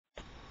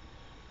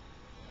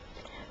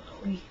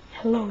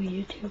Hello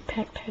YouTube,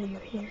 Pet Patio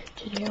here.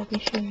 Today I'll be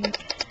showing you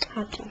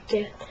how to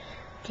get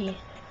the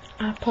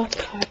iPod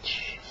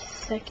Touch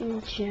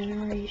 2nd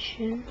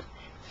generation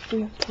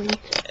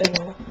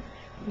 3.0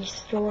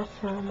 restore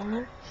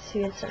firmware. See,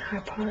 it's an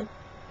iPod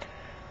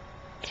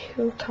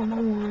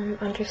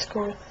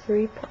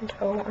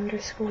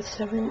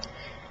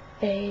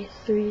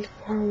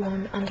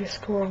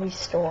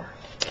 2,1_3.0_7A341_restore.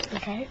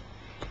 Okay.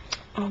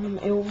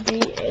 It will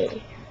be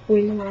a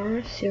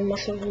firmware. So you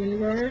must have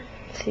firmware.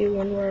 See,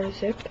 firmware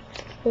zip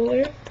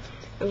folder. It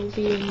will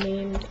be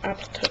named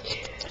iPod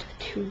Touch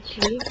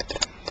 2G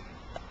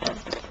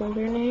as the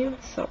folder name.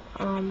 So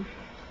when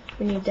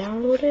you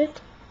download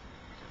it,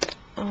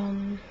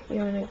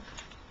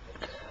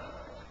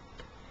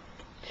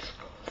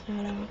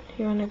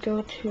 you wanna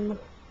go to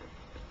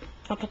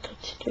iPod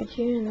Touch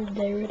 2G, and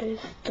there it is,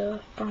 the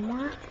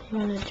firmware. You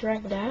wanna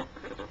drag that.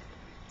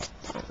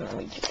 Let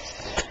me just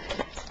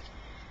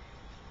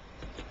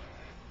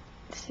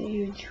see,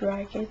 you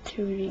drag it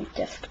to the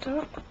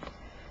desktop.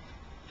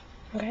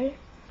 Okay,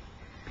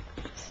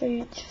 so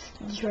you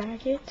just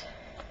drag it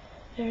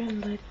there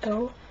and let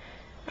go.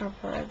 I've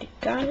already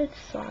got it,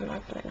 so I'm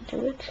not gonna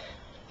do it.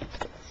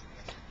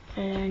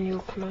 And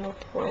you'll come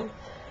out with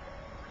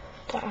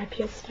the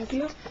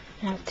IPSW.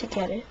 Now to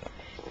get it,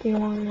 you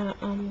wanna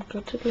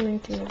go to the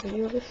link in the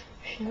video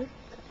description,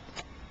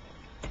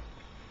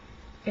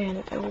 and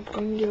it will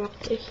bring you up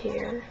to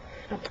here.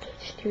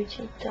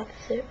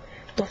 iPod2g.zip.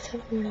 Must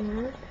have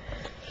firmware.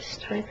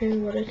 Just type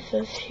in what it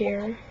says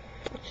here.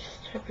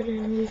 Just type it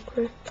in real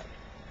quick.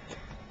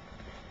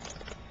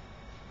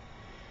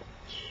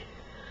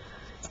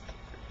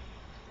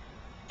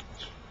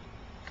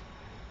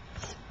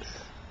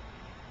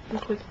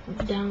 And click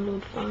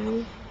download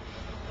file.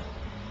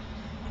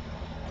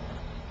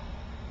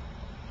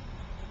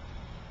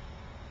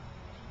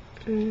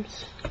 And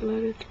just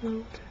let it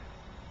load.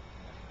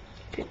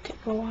 It could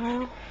take a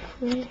while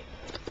for me.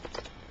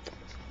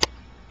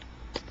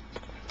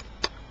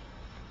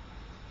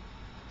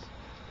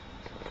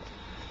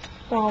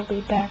 I'll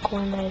be back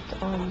when it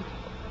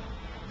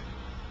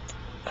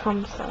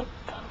comes up,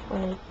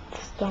 when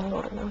it's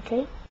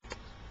downloading.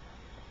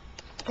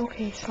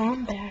 Okay, so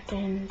I'm back,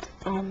 and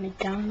it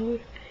download.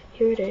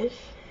 Here it is.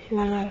 You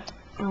wanna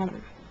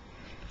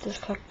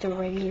just click the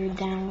regular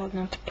download,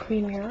 not the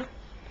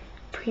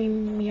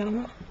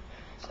premium.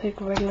 Click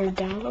regular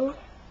download.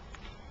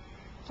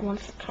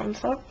 Once it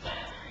comes up,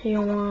 you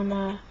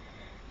wanna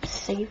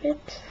save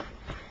it,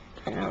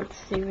 and I would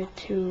save it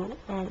to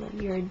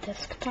your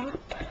desktop.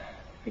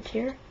 Right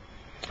here.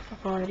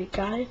 I've already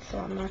got it, so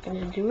I'm not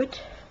gonna do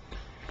it.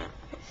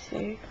 Let's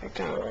see, I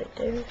got it right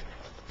there.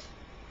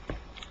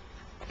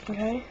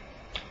 Okay.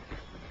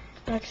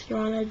 Next you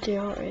wanna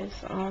do is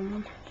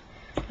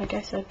like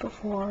I said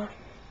before,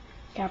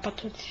 iPod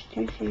Touch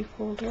 2G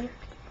folder.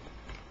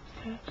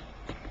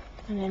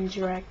 And then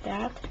drag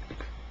that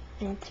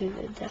into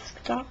the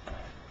desktop.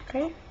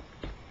 Okay.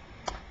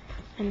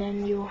 And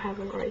then you'll have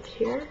it right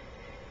here.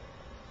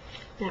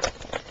 Now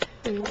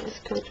I'm gonna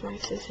just go to my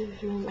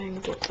sister's room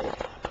and get the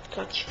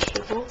touch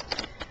cable,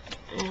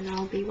 and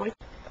I'll be right.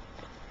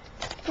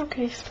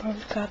 Okay, so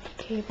I've got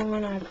the cable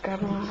and I've got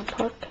my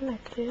iPod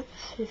connected.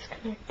 It's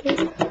connected.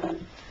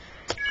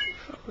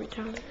 So we're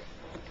down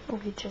there.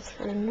 We just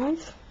heard a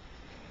noise.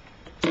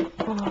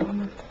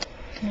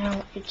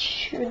 Now it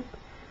should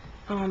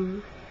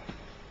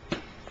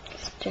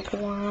just take a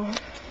while.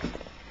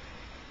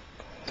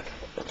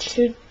 It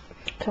should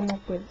come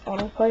up with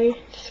autoplay.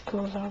 Just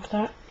close out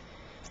that.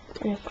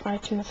 And if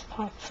iTunes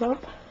pops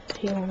up,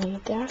 you'll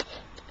need that.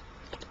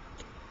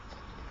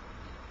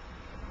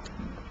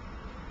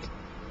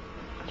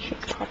 It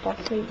should pop up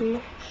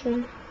maybe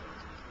soon.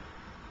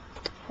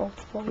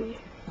 Hopefully.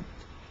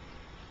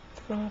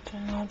 If not,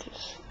 then I'll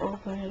just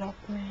open it up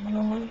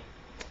manually.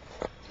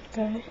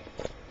 Okay.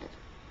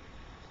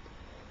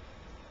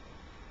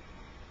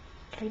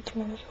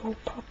 iTunes will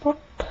pop up.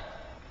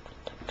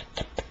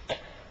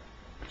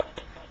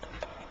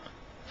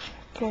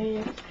 Okay,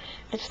 if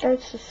it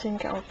starts to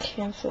sync, I'll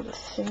cancel the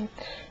sync.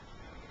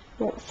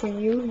 Well, for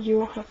you,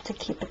 you'll have to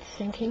keep it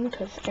syncing,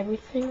 because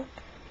everything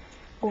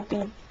will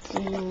be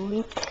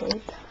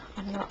deleted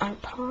on your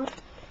iPod,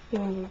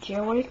 even your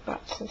jailbreak.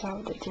 But since I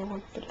have the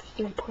jailbreak for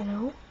the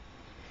 3.0,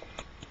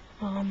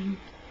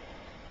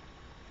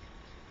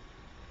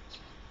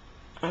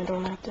 I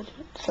don't have to do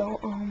it. So,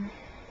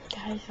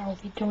 guys, I'll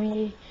be doing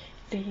a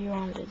video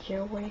on the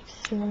jailbreak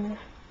soon.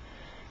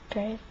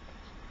 Okay.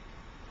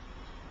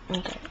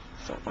 Okay,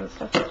 so once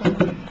that's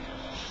done,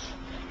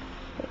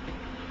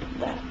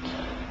 that,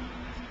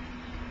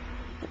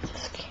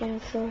 just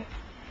cancel it.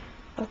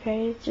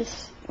 Okay,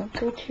 just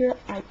go to your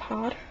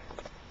iPod.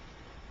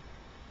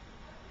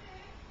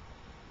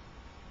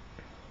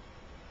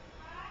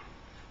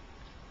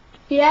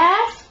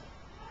 Yes?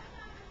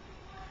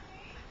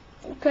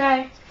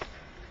 Okay.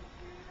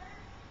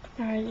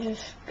 Alright,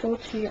 just go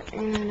to your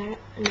internet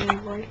and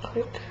then right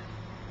click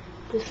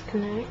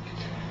disconnect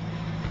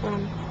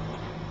from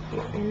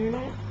your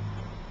internet.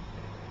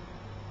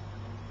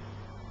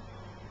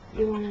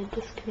 you want to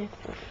disconnect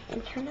from the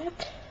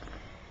internet.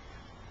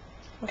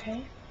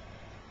 Okay.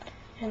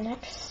 And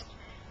next,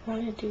 you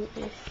want to do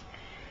is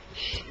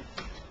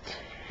shift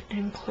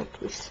and click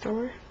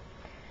restore.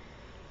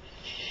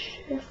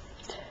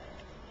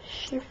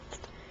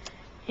 Shift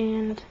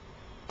and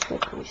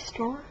click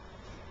restore.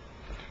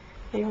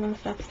 And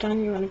once that's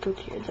done, you want to go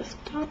to your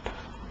desktop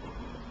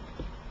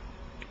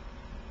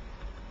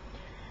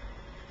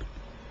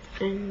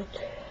and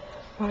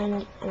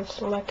find and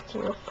select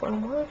your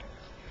firmware,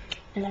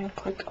 and then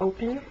click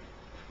open.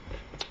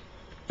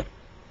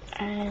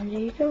 And there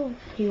you go.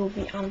 You will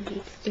be on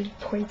the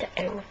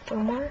 3.0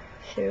 firmware.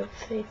 So it'll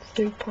say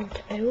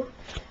 3.0.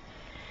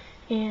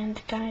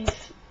 And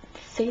guys,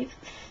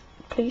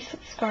 please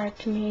subscribe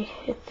to me.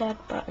 Hit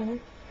that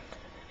button.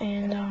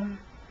 And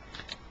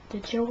the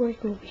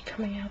jailbreak will be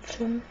coming out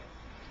soon.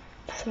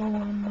 So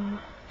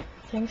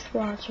thanks for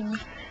watching,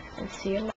 and see you later.